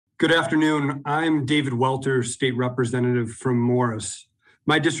Good afternoon. I'm David Welter, state representative from Morris.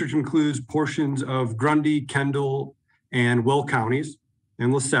 My district includes portions of Grundy, Kendall, and Will counties,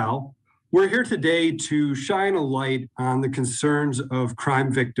 and LaSalle. We're here today to shine a light on the concerns of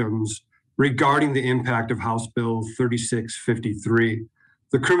crime victims regarding the impact of House Bill 3653,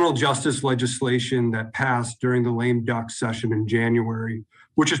 the criminal justice legislation that passed during the lame duck session in January,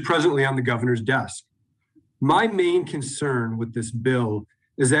 which is presently on the governor's desk. My main concern with this bill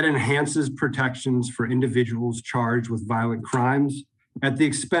is that it enhances protections for individuals charged with violent crimes at the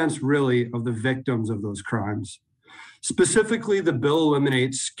expense, really, of the victims of those crimes. Specifically, the bill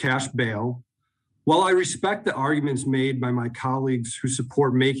eliminates cash bail. While I respect the arguments made by my colleagues who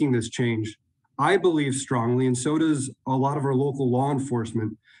support making this change, I believe strongly, and so does a lot of our local law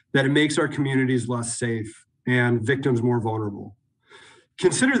enforcement, that it makes our communities less safe and victims more vulnerable.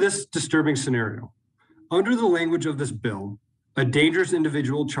 Consider this disturbing scenario. Under the language of this bill, a dangerous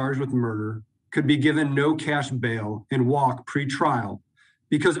individual charged with murder could be given no cash bail and walk pre-trial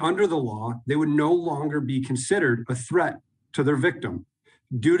because under the law, they would no longer be considered a threat to their victim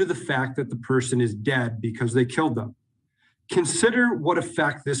due to the fact that the person is dead because they killed them. Consider what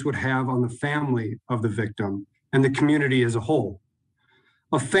effect this would have on the family of the victim and the community as a whole.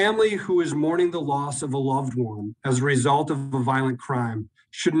 A family who is mourning the loss of a loved one as a result of a violent crime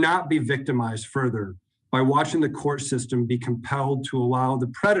should not be victimized further by watching the court system be compelled to allow the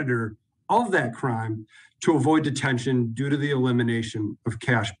predator of that crime to avoid detention due to the elimination of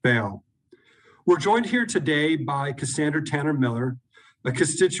cash bail. We're joined here today by Cassandra Tanner-Miller, a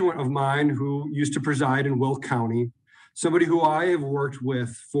constituent of mine who used to preside in Will County, somebody who I have worked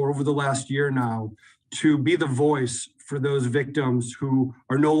with for over the last year now to be the voice for those victims who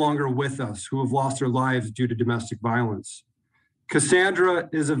are no longer with us, who have lost their lives due to domestic violence. Cassandra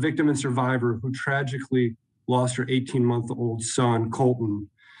is a victim and survivor who tragically lost her 18-month-old son, Colton,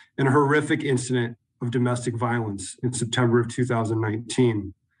 in a horrific incident of domestic violence in September of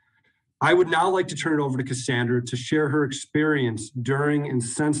 2019. I would now like to turn it over to Cassandra to share her experience during and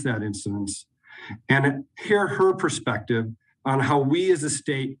since that incident and hear her perspective on how we as a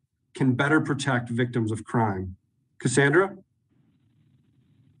state can better protect victims of crime. Cassandra?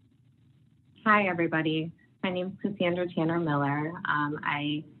 Hi, everybody. My name is Cassandra Tanner-Miller.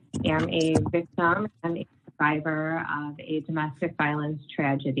 I am a victim and a survivor of a domestic violence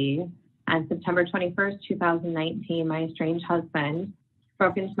tragedy. On September 21st, 2019, my estranged husband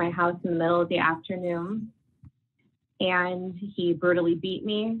broke into my house in the middle of the afternoon, and he brutally beat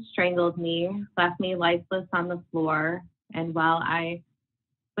me, strangled me, left me lifeless on the floor. And while I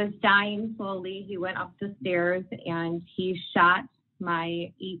was dying slowly, he went up the stairs and he shot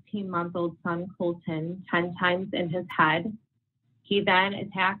my 18-month-old son, Colton, 10 times in his head. He then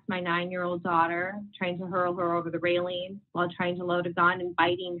attacked my 9-year-old daughter, trying to hurl her over the railing while trying to load a gun and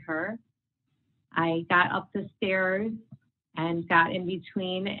biting her. I got up the stairs and got in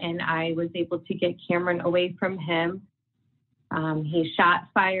between, and I was able to get Cameron away from him. He shot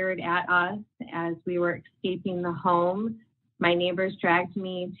fired at us as we were escaping the home. My neighbors dragged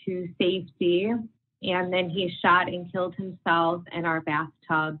me to safety, and then he shot and killed himself in our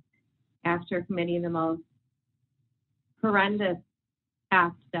bathtub after committing the most horrendous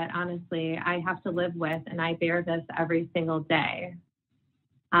act that honestly I have to live with, and I bear this every single day.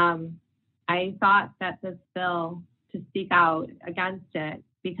 I thought that this bill, to speak out against it,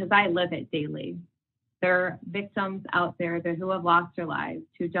 because I live it daily. There are victims out there who have lost their lives,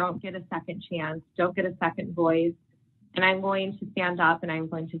 who don't get a second chance, don't get a second voice, and I'm going to stand up and I'm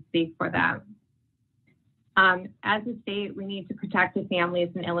going to speak for them. As a state, we need to protect the families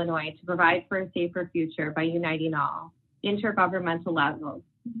in Illinois to provide for a safer future by uniting all intergovernmental levels.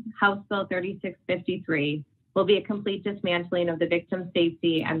 House Bill 3653 will be a complete dismantling of the victim's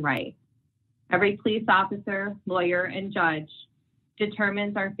safety and rights. Every police officer, lawyer, and judge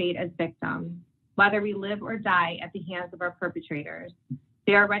determines our fate as victims, whether we live or die at the hands of our perpetrators.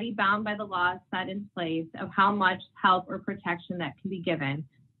 They are already bound by the laws set in place of how much help or protection that can be given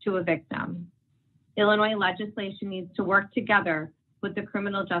to a victim. Illinois legislation needs to work together with the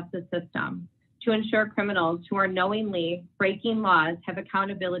criminal justice system to ensure criminals who are knowingly breaking laws have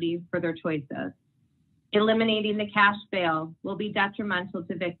accountability for their choices. Eliminating the cash bail will be detrimental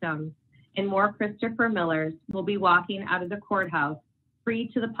to victims, and more Christopher Millers will be walking out of the courthouse free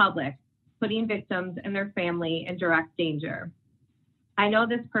to the public, putting victims and their family in direct danger. I know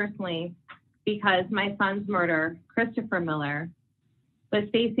this personally because my son's murderer, Christopher Miller, was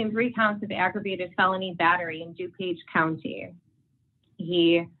facing 3 counts of aggravated felony battery in DuPage County.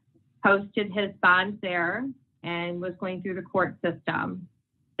 He posted his bond there and was going through the court system.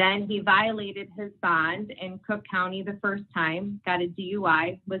 Then he violated his bond in Cook County the first time, got a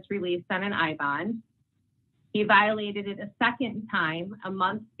DUI, was released on an I bond. He violated it a second time a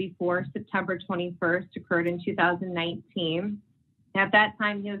month before September 21st, occurred in 2019. At that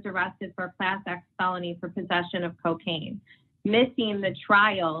time, he was arrested for a Class X felony for possession of cocaine, missing the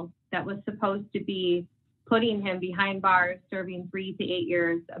trial that was supposed to be putting him behind bars, serving 3 to 8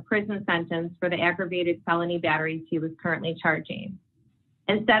 years of prison sentence for the aggravated felony batteries he was currently charging.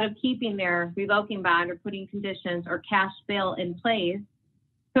 Instead of keeping their revoking bond or putting conditions or cash bail in place,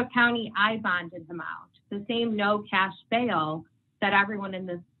 Cook County I bonded him out. The same no cash bail that everyone in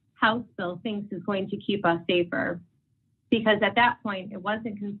this House bill thinks is going to keep us safer. Because at that point, it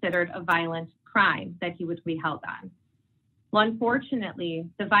wasn't considered a violent crime that he would be held on. Well, unfortunately,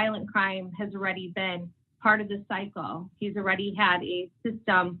 the violent crime has already been part of the cycle. He's already had a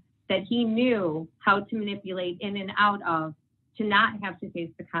system that he knew how to manipulate in and out of, to not have to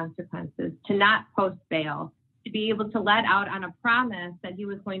face the consequences, to not post bail, to be able to let out on a promise that he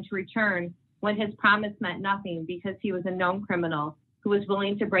was going to return when his promise meant nothing, because he was a known criminal who was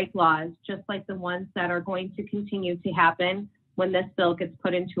willing to break laws, just like the ones that are going to continue to happen when this bill gets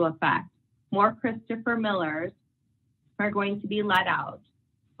put into effect. More Christopher Millers are going to be let out,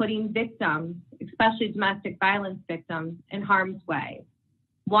 putting victims, especially domestic violence victims, in harm's way.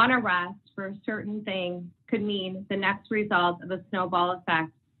 One arrest for a certain thing could mean the next result of a snowball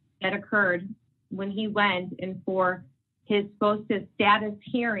effect that occurred when he went in for his supposed status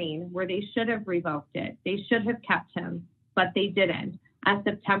hearing, where they should have revoked it. They should have kept him, but they didn't. On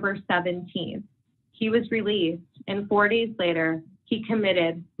September 17th, he was released, and 4 days later, he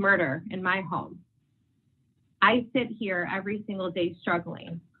committed murder in my home. I sit here every single day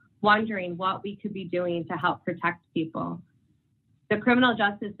struggling, wondering what we could be doing to help protect people. The criminal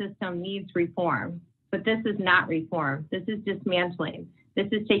justice system needs reform, but this is not reform. This is dismantling. This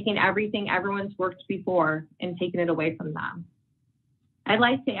is taking everything everyone's worked before and taking it away from them. I'd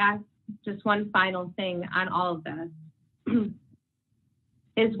like to ask just one final thing on all of this.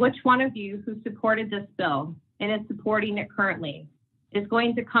 Is which one of you who supported this bill and is supporting it currently is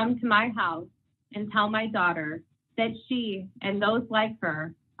going to come to my house and tell my daughter that she and those like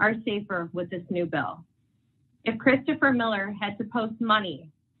her are safer with this new bill? If Christopher Miller had to post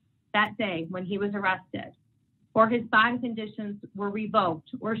money that day when he was arrested, or his bond conditions were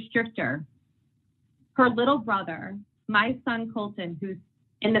revoked or stricter, her little brother, my son Colton, who's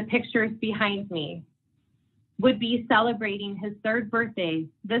in the pictures behind me, would be celebrating his 3rd birthday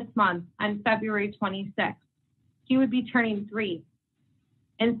this month on February 26th. He would be turning 3.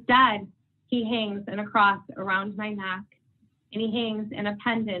 Instead, he hangs in a cross around my neck, and he hangs in a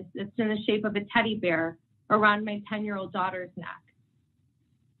pendant that's in the shape of a teddy bear around my 10-year-old daughter's neck.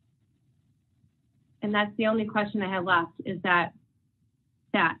 And that's the only question I have left, is that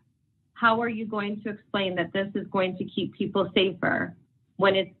how are you going to explain that this is going to keep people safer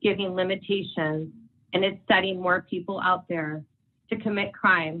when it's giving limitations and it's setting more people out there to commit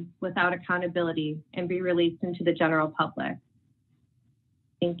crime without accountability and be released into the general public?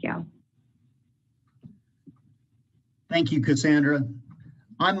 Thank you. Thank you, Cassandra.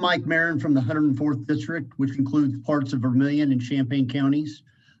 I'm Mike Marron from the 104th District, which includes parts of Vermilion and Champaign counties.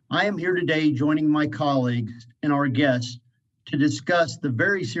 I am here today joining my colleagues and our guests to discuss the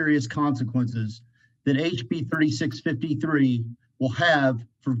very serious consequences that HB 3653 will have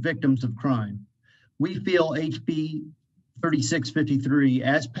for victims of crime. We feel HB 3653,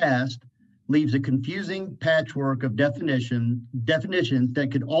 as passed, leaves a confusing patchwork of definitions that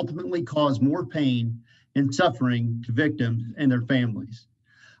could ultimately cause more pain and suffering to victims and their families.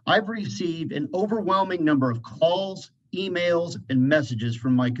 I've received an overwhelming number of calls, emails, and messages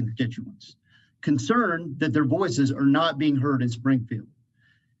from my constituents, concerned that their voices are not being heard in Springfield.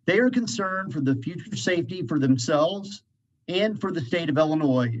 They are concerned for the future safety for themselves and for the state of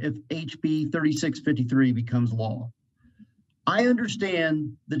Illinois if HB 3653 becomes law. I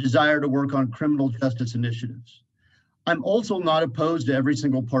understand the desire to work on criminal justice initiatives. I'm also not opposed to every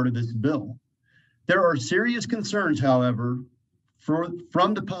single part of this bill. There are serious concerns, however,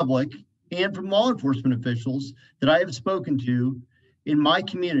 from the public and from law enforcement officials that I have spoken to in my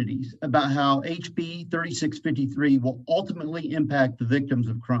communities about how HB 3653 will ultimately impact the victims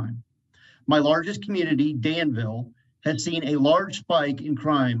of crime. My largest community, Danville, has seen a large spike in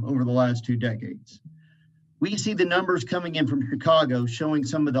crime over the last 2 decades. We see the numbers coming in from Chicago showing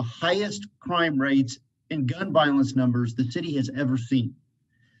some of the highest crime rates and gun violence numbers the city has ever seen.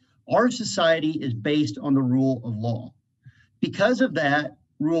 Our society is based on the rule of law. Because of that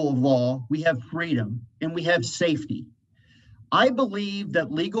rule of law, we have freedom and we have safety. I believe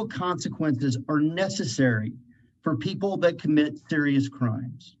that legal consequences are necessary for people that commit serious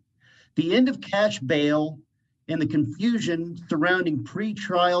crimes. The end of cash bail and the confusion surrounding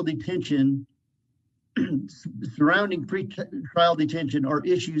pretrial detention are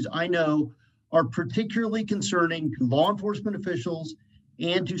issues I know are particularly concerning to law enforcement officials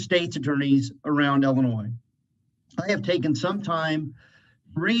and to state's attorneys around Illinois. I have taken some time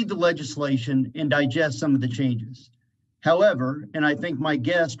to read the legislation and digest some of the changes. However, and I think my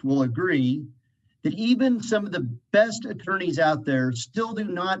guest will agree, that even some of the best attorneys out there still do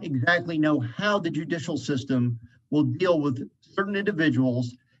not exactly know how the judicial system will deal with certain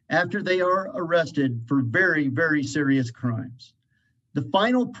individuals after they are arrested for very, very serious crimes. The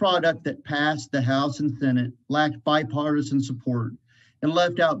final product that passed the House and Senate lacked bipartisan support and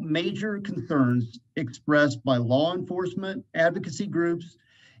left out major concerns expressed by law enforcement, advocacy groups,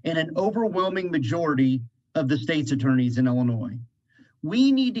 and an overwhelming majority of the state's attorneys in Illinois.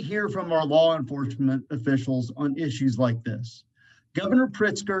 We need to hear from our law enforcement officials on issues like this. Governor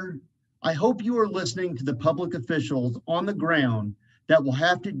Pritzker, I hope you are listening to the public officials on the ground that will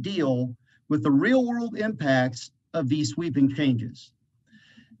have to deal with the real world impacts of these sweeping changes.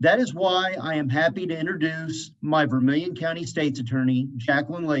 That is why I am happy to introduce my Vermilion County State's Attorney,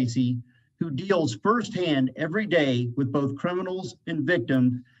 Jacqueline Lacy, who deals firsthand every day with both criminals and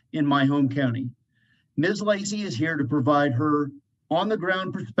victims in my home county. Ms. Lacy is here to provide her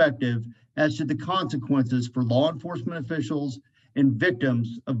on-the-ground perspective as to the consequences for law enforcement officials and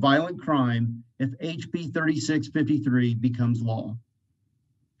victims of violent crime if HB 3653 becomes law.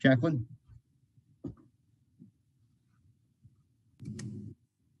 Jacqueline?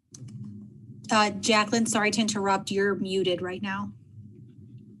 Jacqueline, sorry to interrupt. You're muted right now.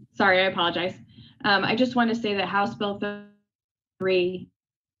 Sorry, I apologize. I just want to say that House Bill 3,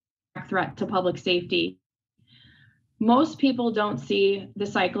 threat to public safety. Most people don't see the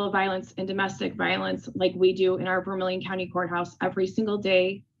cycle of violence and domestic violence like we do in our Vermilion County Courthouse every single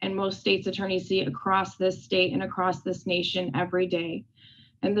day, and most state's attorneys see across this state and across this nation every day.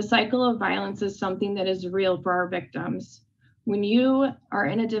 And the cycle of violence is something that is real for our victims. When you are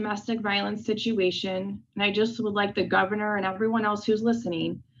in a domestic violence situation, and I just would like the governor and everyone else who's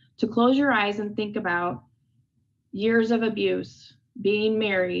listening to close your eyes and think about years of abuse, being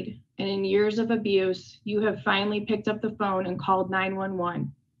married, and in years of abuse, you have finally picked up the phone and called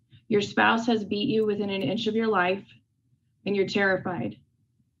 911. Your spouse has beat you within an inch of your life, and you're terrified.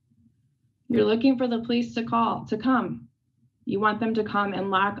 You're looking for the police to come. You want them to come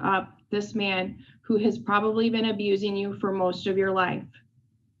and lock up this man who has probably been abusing you for most of your life.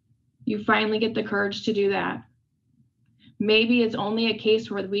 You finally get the courage to do that. Maybe it's only a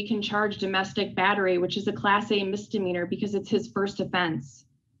case where we can charge domestic battery, which is a Class A misdemeanor because it's his first offense.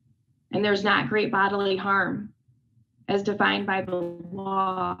 And there's not great bodily harm as defined by the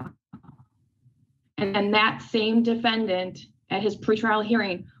law. And then that same defendant at his pretrial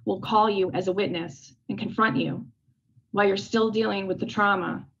hearing will call you as a witness and confront you while you're still dealing with the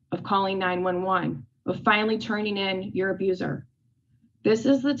trauma of calling 911, of finally turning in your abuser. This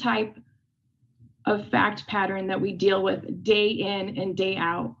is the type of fact pattern that we deal with day in and day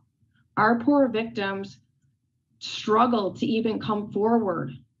out. Our poor victims struggle to even come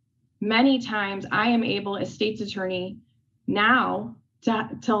forward. Many times I am able as state's attorney now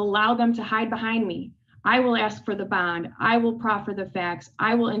to allow them to hide behind me. I will ask for the bond. I will proffer the facts.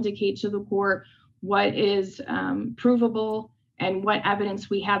 I will indicate to the court what is provable and what evidence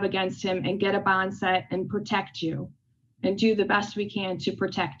we have against him and get a bond set and protect you and do the best we can to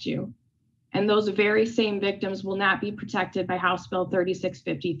protect you. And those very same victims will not be protected by House Bill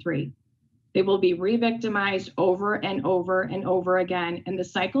 3653. They will be re-victimized over and over and over again. And the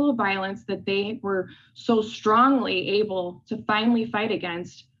cycle of violence that they were so strongly able to finally fight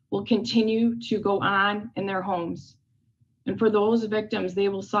against will continue to go on in their homes. And for those victims, they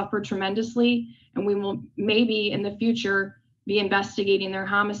will suffer tremendously, and we will maybe in the future be investigating their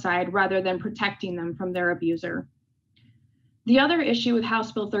homicide rather than protecting them from their abuser. The other issue with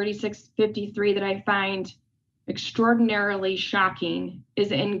House Bill 3653 that I find extraordinarily shocking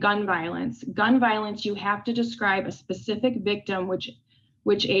is in gun violence. Gun violence, you have to describe a specific victim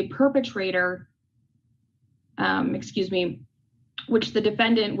which a perpetrator, which the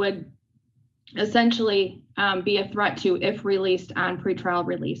defendant would essentially be a threat to if released on pretrial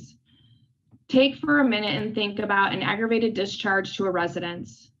release. Take for a minute and think about an aggravated discharge to a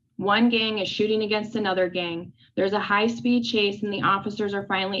residence. One gang is shooting against another gang. There's a high-speed chase and the officers are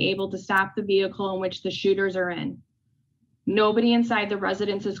finally able to stop the vehicle in which the shooters are in. Nobody inside the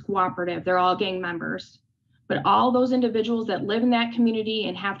residence is cooperative. They're all gang members. But all those individuals that live in that community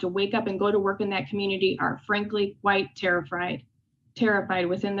and have to wake up and go to work in that community are frankly quite terrified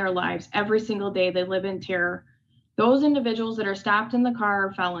within their lives. Every single day they live in terror Those individuals that are stopped in the car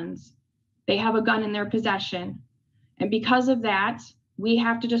are felons. They have a gun in their possession. And because of that, we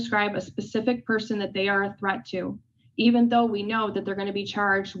have to describe a specific person that they are a threat to, even though we know that they're going to be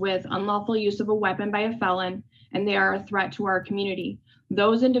charged with unlawful use of a weapon by a felon and they are a threat to our community.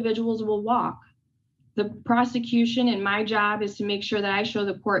 Those individuals will walk. The prosecution and my job is to make sure that I show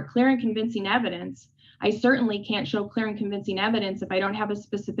the court clear and convincing evidence. I certainly can't show clear and convincing evidence if I don't have a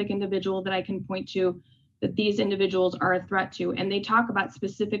specific individual that I can point to that these individuals are a threat to. And they talk about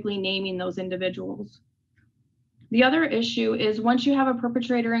specifically naming those individuals. The other issue is once you have a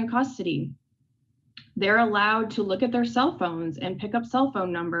perpetrator in custody, they're allowed to look at their cell phones and pick up cell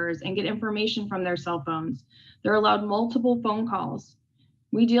phone numbers and get information from their cell phones. They're allowed multiple phone calls.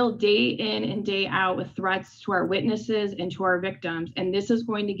 We deal day in and day out with threats to our witnesses and to our victims, and this is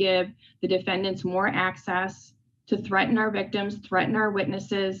going to give the defendants more access to threaten our victims, threaten our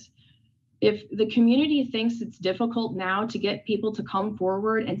witnesses. If the community thinks it's difficult now to get people to come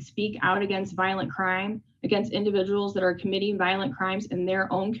forward and speak out against violent crime, against individuals that are committing violent crimes in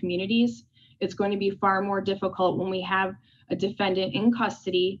their own communities, it's going to be far more difficult when we have a defendant in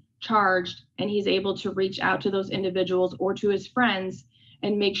custody, charged, and he's able to reach out to those individuals or to his friends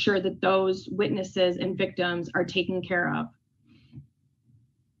and make sure that those witnesses and victims are taken care of.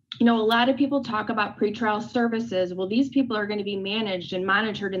 You know, a lot of people talk about pretrial services. Well, these people are going to be managed and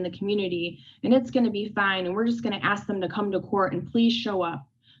monitored in the community, and it's going to be fine. And we're just going to ask them to come to court and please show up.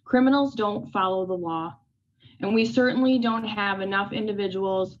 Criminals don't follow the law. And we certainly don't have enough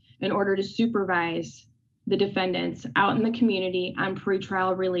individuals in order to supervise the defendants out in the community on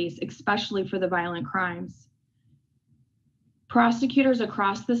pretrial release, especially for the violent crimes. Prosecutors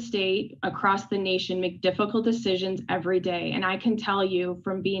across the state, across the nation, make difficult decisions every day. And I can tell you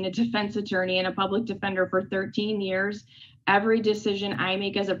from being a defense attorney and a public defender for 13 years, every decision I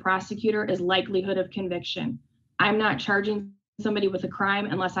make as a prosecutor is likelihood of conviction. I'm not charging somebody with a crime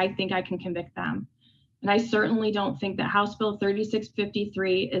unless I think I can convict them. And I certainly don't think that House Bill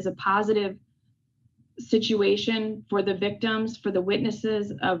 3653 is a positive situation for the victims, for the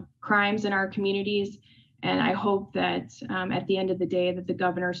witnesses of crimes in our communities. And I hope that at the end of the day that the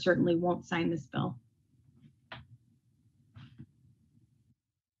governor certainly won't sign this bill.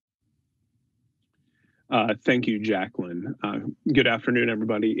 Thank you, Jacqueline. Good afternoon,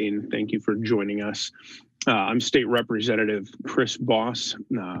 everybody, and thank you for joining us. I'm State Representative Chris Bos.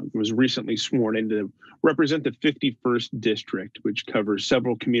 Was recently sworn in to represent the 51st District, which covers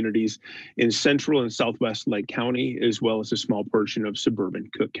several communities in central and southwest Lake County, as well as a small portion of suburban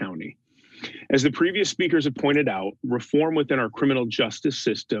Cook County. As the previous speakers have pointed out, reform within our criminal justice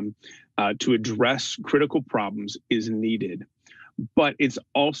system to address critical problems is needed. But it's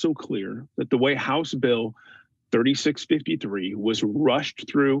also clear that the way House Bill 3653 was rushed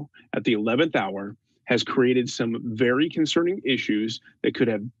through at the 11th hour has created some very concerning issues that could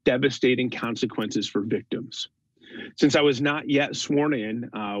have devastating consequences for victims. Since I was not yet sworn in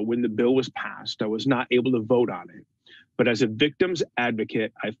when the bill was passed, I was not able to vote on it. But as a victim's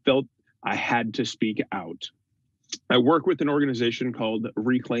advocate, I felt I had to speak out. I work with an organization called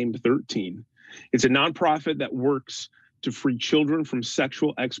Reclaimed 13. It's a nonprofit that works to free children from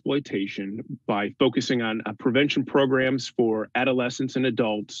sexual exploitation by focusing on prevention programs for adolescents and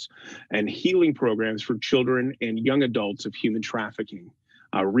adults and healing programs for children and young adults of human trafficking.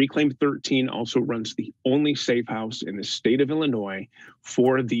 Reclaimed 13 also runs the only safe house in the state of Illinois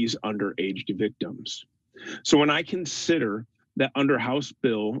for these underage victims. So when I consider that under House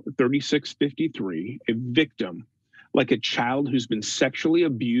Bill 3653, a victim, like a child who's been sexually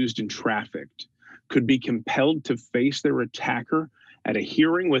abused and trafficked, could be compelled to face their attacker at a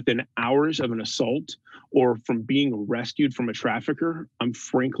hearing within hours of an assault or from being rescued from a trafficker, I'm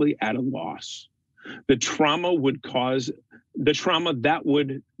frankly at a loss. The trauma that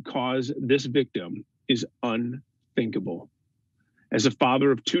would cause this victim is unthinkable. As a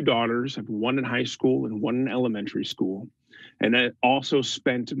father of two daughters, I have one in high school and one in elementary school, and I also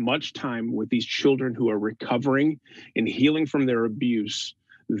spent much time with these children who are recovering and healing from their abuse.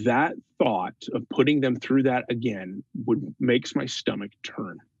 That thought of putting them through that again makes my stomach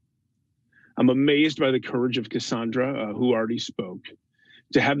turn. I'm amazed by the courage of Cassandra, who already spoke.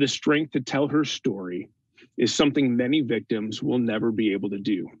 To have the strength to tell her story is something many victims will never be able to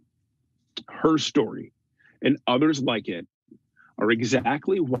do. Her story and others like it are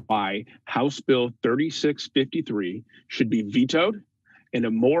exactly why House Bill 3653 should be vetoed and a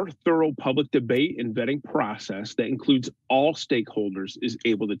more thorough public debate and vetting process that includes all stakeholders is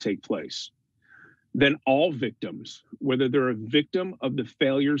able to take place. Then all victims, whether they're a victim of the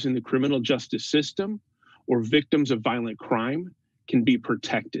failures in the criminal justice system or victims of violent crime, can be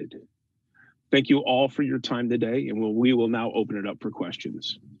protected. Thank you all for your time today, and we will now open it up for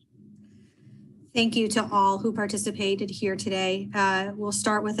questions. Thank you to all who participated here today. We'll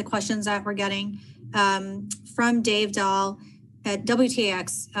start with the questions that we're getting from Dave Dahl at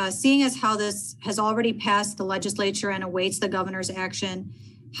WTAX. Seeing as how this has already passed the legislature and awaits the governor's action,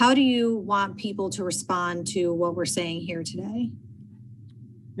 how do you want people to respond to what we're saying here today?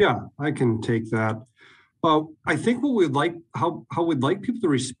 Yeah, I can take that. I think what we'd like, how we'd like people to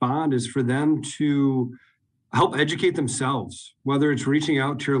respond is for them to help educate themselves, whether it's reaching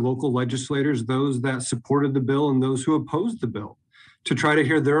out to your local legislators, those that supported the bill and those who opposed the bill, to try to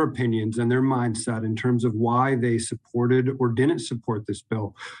hear their opinions and their mindset in terms of why they supported or didn't support this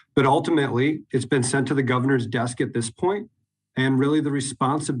bill. But ultimately, it's been sent to the governor's desk at this point, and really the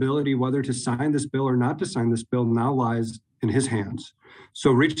responsibility whether to sign this bill or not to sign this bill now lies in his hands.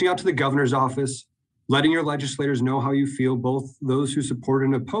 So reaching out to the governor's office, letting your legislators know how you feel, both those who supported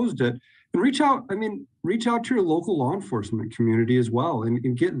and opposed it, and reach out to your local law enforcement community as well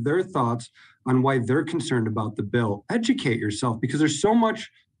and get their thoughts on why they're concerned about the bill. Educate yourself, because there's so much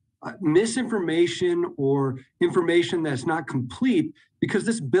misinformation or information that's not complete, because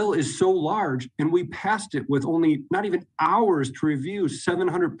this bill is so large and we passed it with only not even hours to review,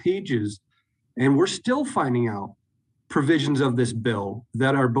 700 pages, and we're still finding out provisions of this bill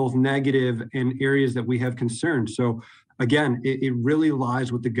that are both negative and areas that we have concerns. So again, it really lies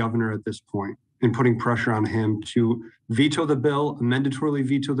with the governor at this point in putting pressure on him to veto the bill, mandatorily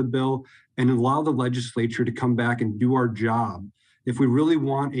veto the bill, and allow the legislature to come back and do our job. If we really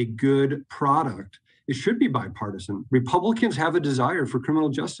want a good product, it should be bipartisan. Republicans have a desire for criminal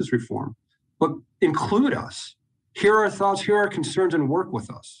justice reform, but include us. Hear our thoughts, hear our concerns, and work with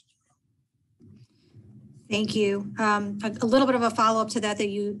us. Thank you. A little bit of a follow-up to that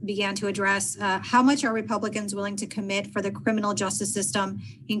you began to address. How much are Republicans willing to commit for the criminal justice system,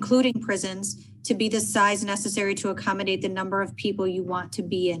 including prisons, to be the size necessary to accommodate the number of people you want to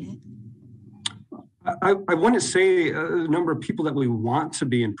be in it? I wouldn't say a number of people that we want to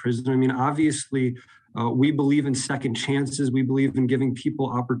be in prison. I mean, obviously, we believe in second chances. We believe in giving people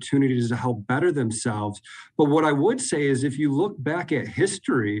opportunities to help better themselves. But what I would say is if you look back at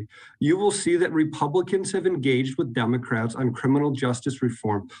history, you will see that Republicans have engaged with Democrats on criminal justice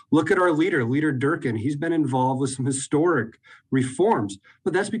reform. Look at our leader Durkin. He's been involved with some historic reforms,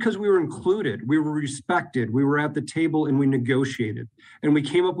 but that's because we were included, we were respected, we were at the table, and we negotiated. And we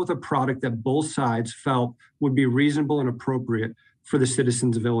came up with a product that both sides felt would be reasonable and appropriate for the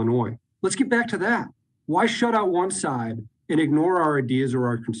citizens of Illinois. Let's get back to that. Why shut out one side and ignore our ideas or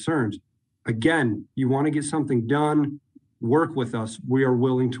our concerns? Again, you want to get something done, work with us. We are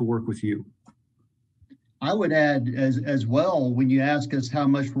willing to work with you. I would add as well, when you ask us how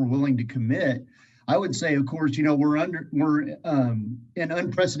much we're willing to commit, I would say, of course, we're in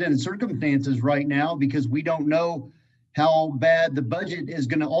unprecedented circumstances right now because we don't know how bad the budget is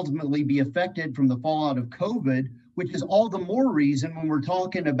going to ultimately be affected from the fallout of COVID, which is all the more reason when we're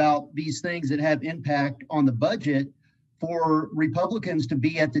talking about these things that have impact on the budget for Republicans to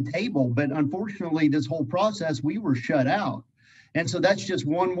be at the table. But unfortunately, this whole process, we were shut out. And so that's just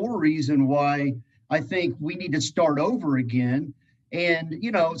one more reason why I think we need to start over again. And,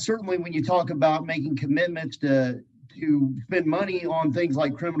 certainly when you talk about making commitments to spend money on things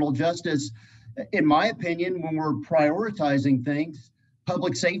like criminal justice, in my opinion, when we're prioritizing things,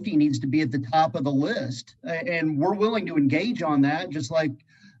 public safety needs to be at the top of the list. And we're willing to engage on that, just like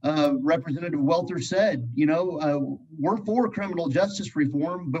Representative Welter said. We're for criminal justice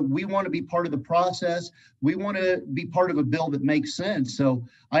reform, but we want to be part of the process. We want to be part of a bill that makes sense. So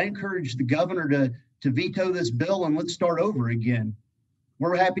I encourage the governor to veto this bill and let's start over again.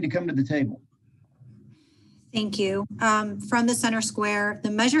 We're happy to come to the table. Thank you. From the Center Square,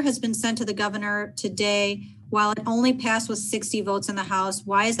 the measure has been sent to the governor today. While it only passed with 60 votes in the House,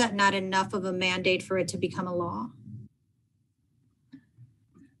 why is that not enough of a mandate for it to become a law?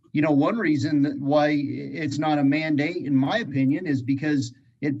 One reason why it's not a mandate, in my opinion, is because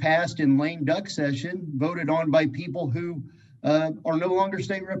it passed in lame duck session, voted on by people who are no longer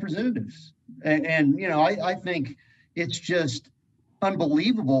state representatives. And I think it's just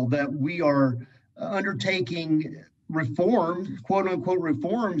unbelievable that we are undertaking reforms, quote unquote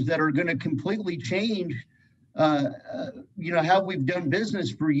reforms, that are going to completely change how we've done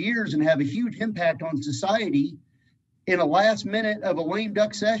business for years and have a huge impact on society in a last minute of a lame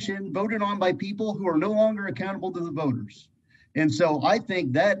duck session voted on by people who are no longer accountable to the voters. And so I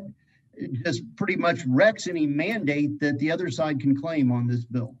think that just pretty much wrecks any mandate that the other side can claim on this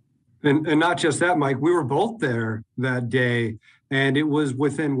bill. And not just that, Mike, we were both there that day, and it was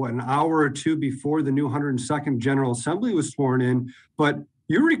within an hour or two before the new 102nd General Assembly was sworn in. But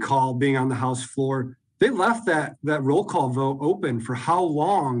you recall being on the House floor, they left that roll call vote open for how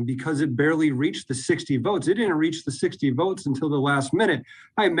long? Because it barely reached the 60 votes. It didn't reach the 60 votes until the last minute.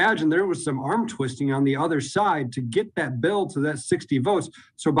 I imagine there was some arm twisting on the other side to get that bill to that 60 votes.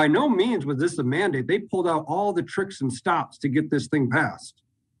 So by no means was this a mandate. They pulled out all the tricks and stops to get this thing passed.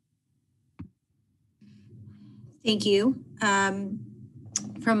 Thank you.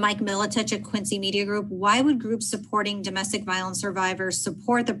 From Mike Militich at Quincy Media Group, why would groups supporting domestic violence survivors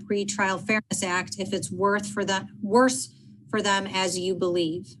support the Pretrial Fairness Act if it's worse for them as you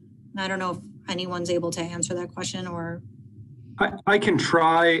believe? I don't know if anyone's able to answer that question or. I can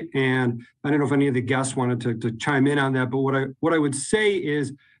try, and I don't know if any of the guests wanted to chime in on that, but what I would say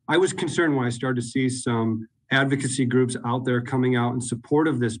is I was concerned when I started to see some advocacy groups out there coming out in support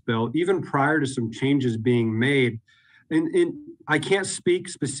of this bill, even prior to some changes being made. And I can't speak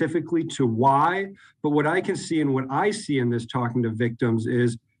specifically to why, but what I can see and what I see in this talking to victims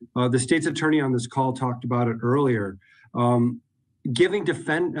is the state's attorney on this call talked about it earlier. Giving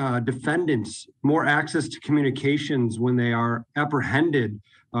defendants more access to communications when they are apprehended,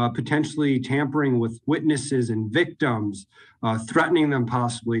 potentially tampering with witnesses and victims, threatening them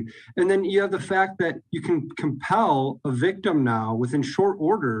possibly. And then you have the fact that you can compel a victim now within short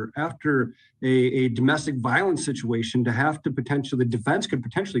order after a domestic violence situation to have to the defense could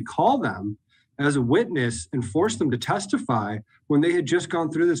potentially call them as a witness and force them to testify when they had just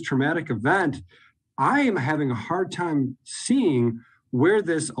gone through this traumatic event. I am having a hard time seeing where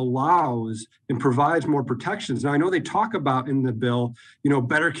this allows and provides more protections. Now, I know they talk about in the bill,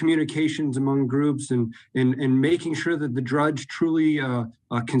 better communications among groups and making sure that the judge truly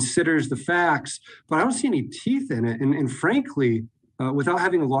considers the facts, but I don't see any teeth in it. And frankly, without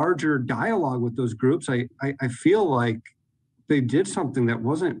having a larger dialogue with those groups, I feel like they did something that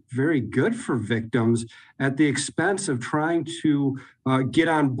wasn't very good for victims at the expense of trying to get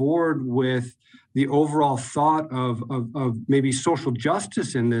on board with the overall thought of maybe social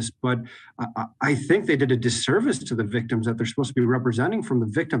justice in this. But I think they did a disservice to the victims that they're supposed to be representing, from the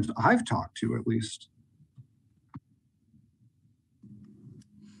victims I've talked to, at least.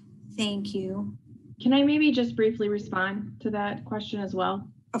 Thank you. Can I maybe just briefly respond to that question as well?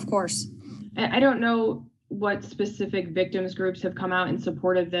 Of course. I don't know what specific victims groups have come out in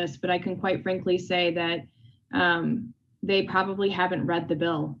support of this, but I can quite frankly say that they probably haven't read the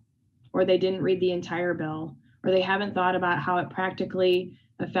bill, or they didn't read the entire bill, or they haven't thought about how it practically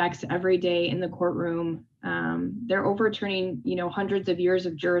affects every day in the courtroom. They're overturning, hundreds of years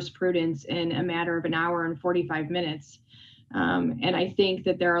of jurisprudence in a matter of an hour and 45 minutes. And I think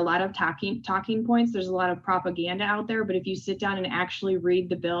that there are a lot of talking points. There's a lot of propaganda out there, but if you sit down and actually read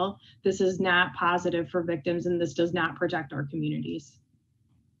the bill, this is not positive for victims, and this does not protect our communities.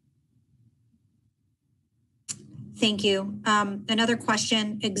 Thank you. Another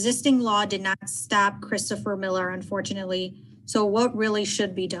question. Existing law did not stop Christopher Miller, unfortunately. So what really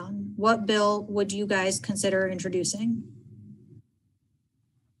should be done? What bill would you guys consider introducing?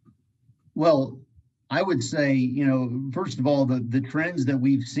 Well, I would say, first of all, the trends that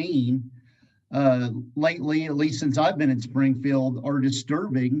we've seen lately, at least since I've been in Springfield, are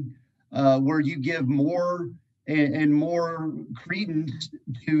disturbing, where you give more and more credence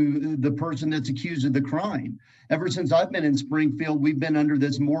to the person that's accused of the crime. Ever since I've been in Springfield, we've been under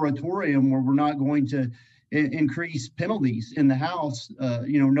this moratorium where we're not going to increase penalties in the House.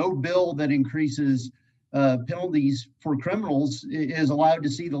 No bill that increases penalties for criminals is allowed to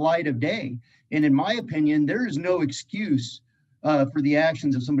see the light of day. And in my opinion, there is no excuse for the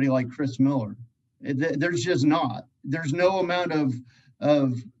actions of somebody like Chris Miller. There's just not. There's no amount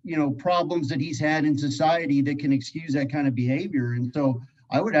of problems that he's had in society that can excuse that kind of behavior. And so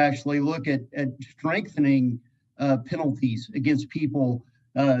I would actually look at strengthening penalties against people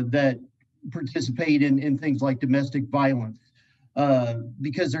that participate in things like domestic violence,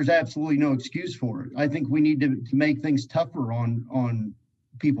 because there's absolutely no excuse for it. I think we need to make things tougher on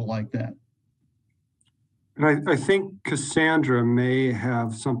people like that. And I think Cassandra may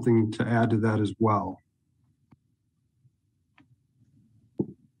have something to add to that as well.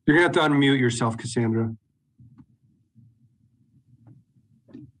 You're going to have to unmute yourself, Cassandra.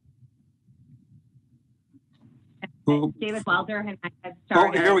 David Welter and I had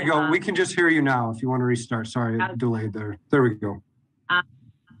started. Oh, here we go. We can just hear you now if you want to restart. Sorry, delayed there. There we go.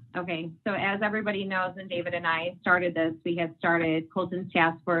 Okay, so as everybody knows, and David and I started this, we had started Colton's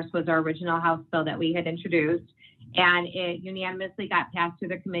Task Force was our original House bill that we had introduced, and it unanimously got passed through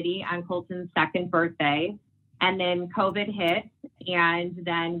the committee on Colton's second birthday. And then COVID hit, and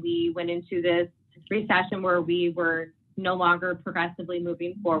then we went into this recession where we were no longer progressively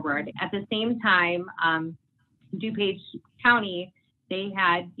moving forward. At the same time, DuPage County they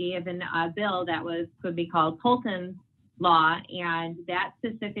had given a bill that could be called Colton's Law, and that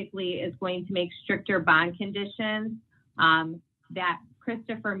specifically is going to make stricter bond conditions that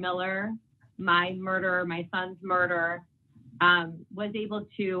Christopher Miller, my son's murder, was able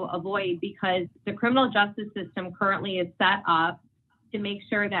to avoid, because the criminal justice system currently is set up to make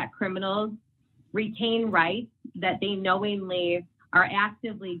sure that criminals retain rights that they knowingly are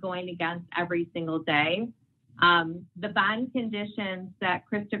actively going against every single day. The bond conditions that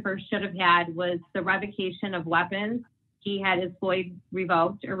Christopher should have had was the revocation of weapons. He had his FOID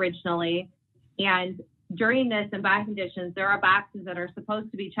revoked originally. And during this and bond conditions, there are boxes that are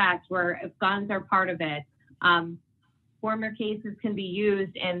supposed to be checked where if guns are part of it, former cases can be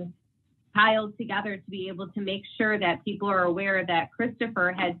used and piled together to be able to make sure that people are aware that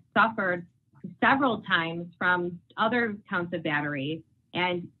Christopher had suffered several times from other counts of battery.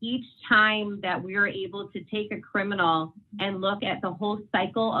 And each time that we are able to take a criminal and look at the whole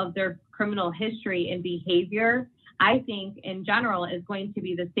cycle of their criminal history and behavior, I think in general is going to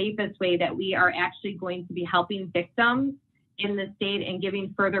be the safest way that we are actually going to be helping victims in the state and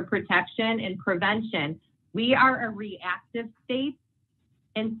giving further protection and prevention. We are a reactive state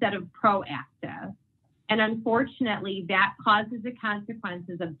instead of proactive. And unfortunately, that causes the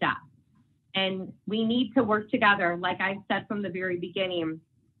consequences of death. And we need to work together. Like I said from the very beginning,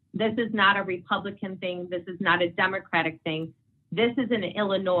 this is not a Republican thing. This is not a Democratic thing. This is an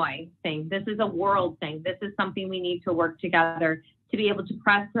Illinois thing. This is a world thing. This is something we need to work together to be able to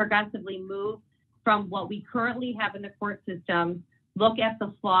progressively move from what we currently have in the court system, look at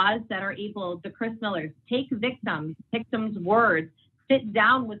the flaws that are able, the Chris Millers, take victims' words, sit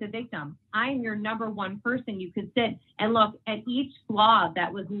down with the victim. I'm your number one person. You could sit and look at each flaw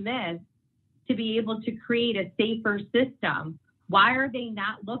that was missed to be able to create a safer system. Why are they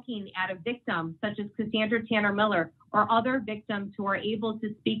not looking at a victim such as Cassandra Tanner-Miller or other victims who are able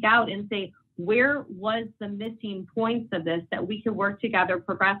to speak out and say, where was the missing points of this that we could work together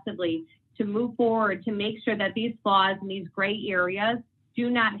progressively to move forward to make sure that these flaws and these gray areas do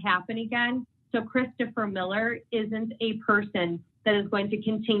not happen again? So Christopher Miller isn't a person that is going to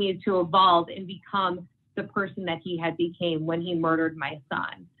continue to evolve and become the person that he had became when he murdered my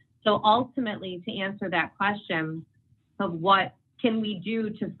son. So ultimately, to answer that question of what can we do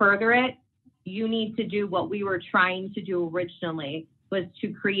to further it, you need to do what we were trying to do originally, was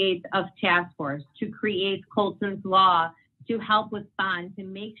to create a task force, to create Colton's Law, to help with bond, to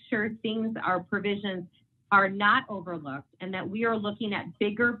make sure provisions are not overlooked, and that we are looking at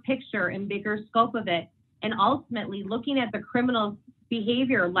bigger picture and bigger scope of it, and ultimately looking at the criminal's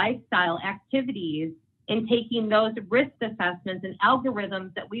behavior, lifestyle, activities, and taking those risk assessments and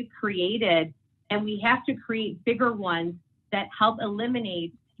algorithms that we've created, and we have to create bigger ones that help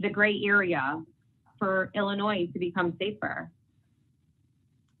eliminate the gray area for Illinois to become safer.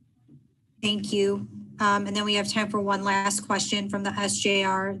 Thank you. And then we have time for one last question from the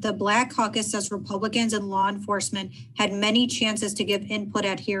SJR. The Black Caucus says Republicans and law enforcement had many chances to give input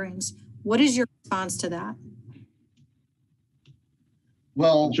at hearings. What is your response to that?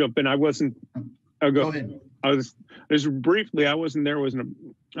 Well, I'll jump in. I wasn't. Go ahead. I was briefly. I wasn't there. Wasn't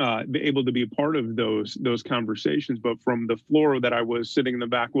able to be a part of those conversations. But from the floor that I was sitting in the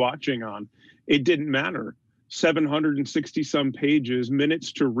back watching on, it didn't matter. 760 some pages,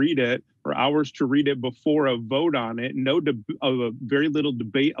 minutes to read it, or hours to read it before a vote on it. Very little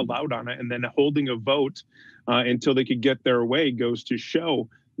debate allowed on it, and then holding a vote until they could get their way goes to show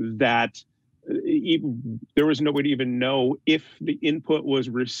that there was no way to even know if the input was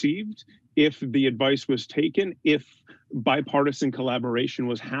received, if the advice was taken, if bipartisan collaboration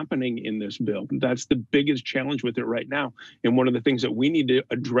was happening in this bill. That's the biggest challenge with it right now, and one of the things that we need to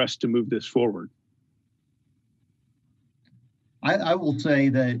address to move this forward. I will say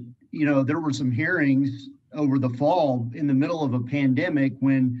that, there were some hearings over the fall in the middle of a pandemic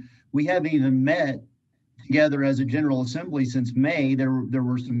when we haven't even met together as a General Assembly since May. There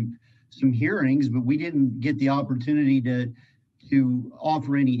were some hearings, but we didn't get the opportunity to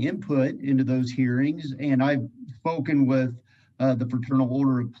offer any input into those hearings. And I've spoken with the Fraternal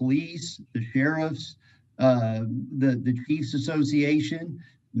Order of Police, the sheriffs, the Chiefs Association.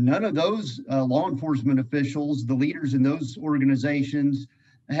 None of those law enforcement officials, the leaders in those organizations,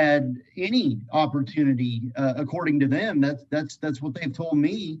 had any opportunity, according to them. That's what they've told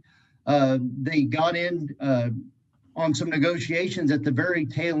me. They got in on some negotiations at the very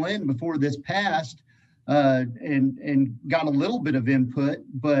tail end before this passed, and got a little bit of input.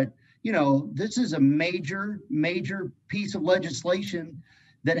 But this is a major piece of legislation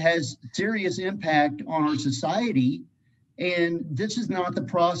that has serious impact on our society. And this is not the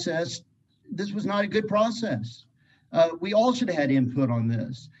process. This was not a good process. We all should have had input on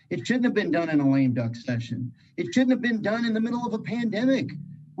this. It shouldn't have been done in a lame duck session. It shouldn't have been done in the middle of a pandemic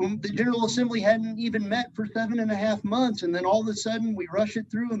when the General Assembly hadn't even met for 7.5 months. And then all of a sudden we rush it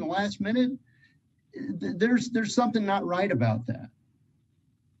through in the last minute. There's something not right about that.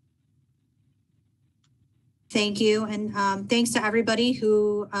 Thank you. And thanks to everybody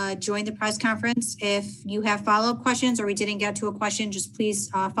who joined the press conference. If you have follow-up questions or we didn't get to a question, just please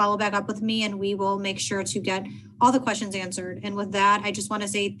follow back up with me and we will make sure to get all the questions answered. And with that, I just want to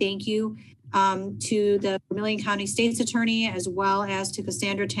say thank you to the Vermilion County State's Attorney, as well as to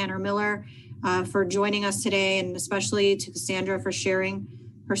Cassandra Tanner-Miller for joining us today, and especially to Cassandra for sharing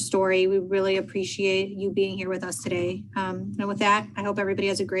her story. We really appreciate you being here with us today. And with that, I hope everybody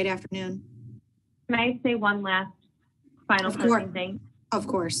has a great afternoon. Can I say one last final thing? Of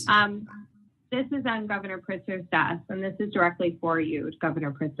course. This is on Governor Pritzker's desk, and this is directly for you,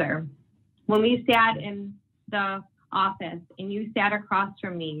 Governor Pritzker. When we sat in the office and you sat across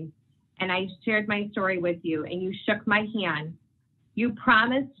from me and I shared my story with you and you shook my hand, you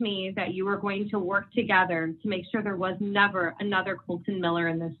promised me that you were going to work together to make sure there was never another Colton Miller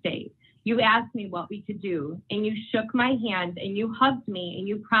in the state. You asked me what we could do, and you shook my hand and you hugged me and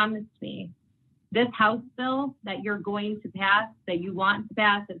you promised me this House bill that you're going to pass, that you want to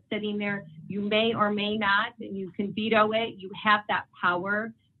pass, that's sitting there, you may or may not, and you can veto it. You have that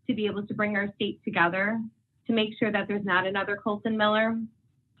power to be able to bring our state together to make sure that there's not another Colton Miller.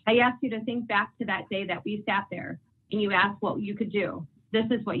 I asked you to think back to that day that we sat there and you asked what you could do. This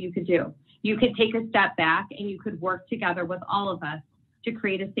is what you could do. You could take a step back and you could work together with all of us to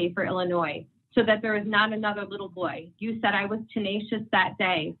create a safer Illinois so that there is not another little boy. You said I was tenacious that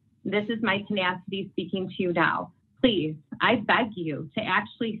day. This is my tenacity speaking to you now. Please, I beg you to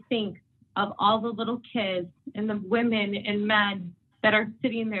actually think of all the little kids and the women and men that are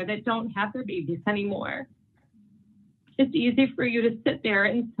sitting there that don't have their babies anymore. It's easy for you to sit there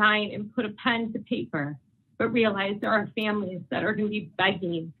and sign and put a pen to paper, but realize there are families that are going to be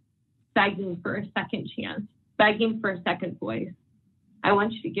begging for a second chance, begging for a second voice. I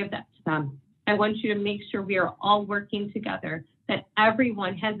want you to give that to them. I want you to make sure we are all working together, that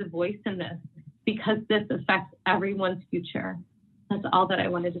everyone has a voice in this, because this affects everyone's future. That's all that I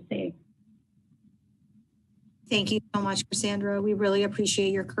wanted to say. Thank you so much, Cassandra. We really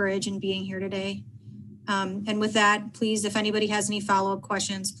appreciate your courage in being here today. And with that, please, if anybody has any follow-up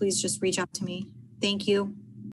questions, please just reach out to me. Thank you.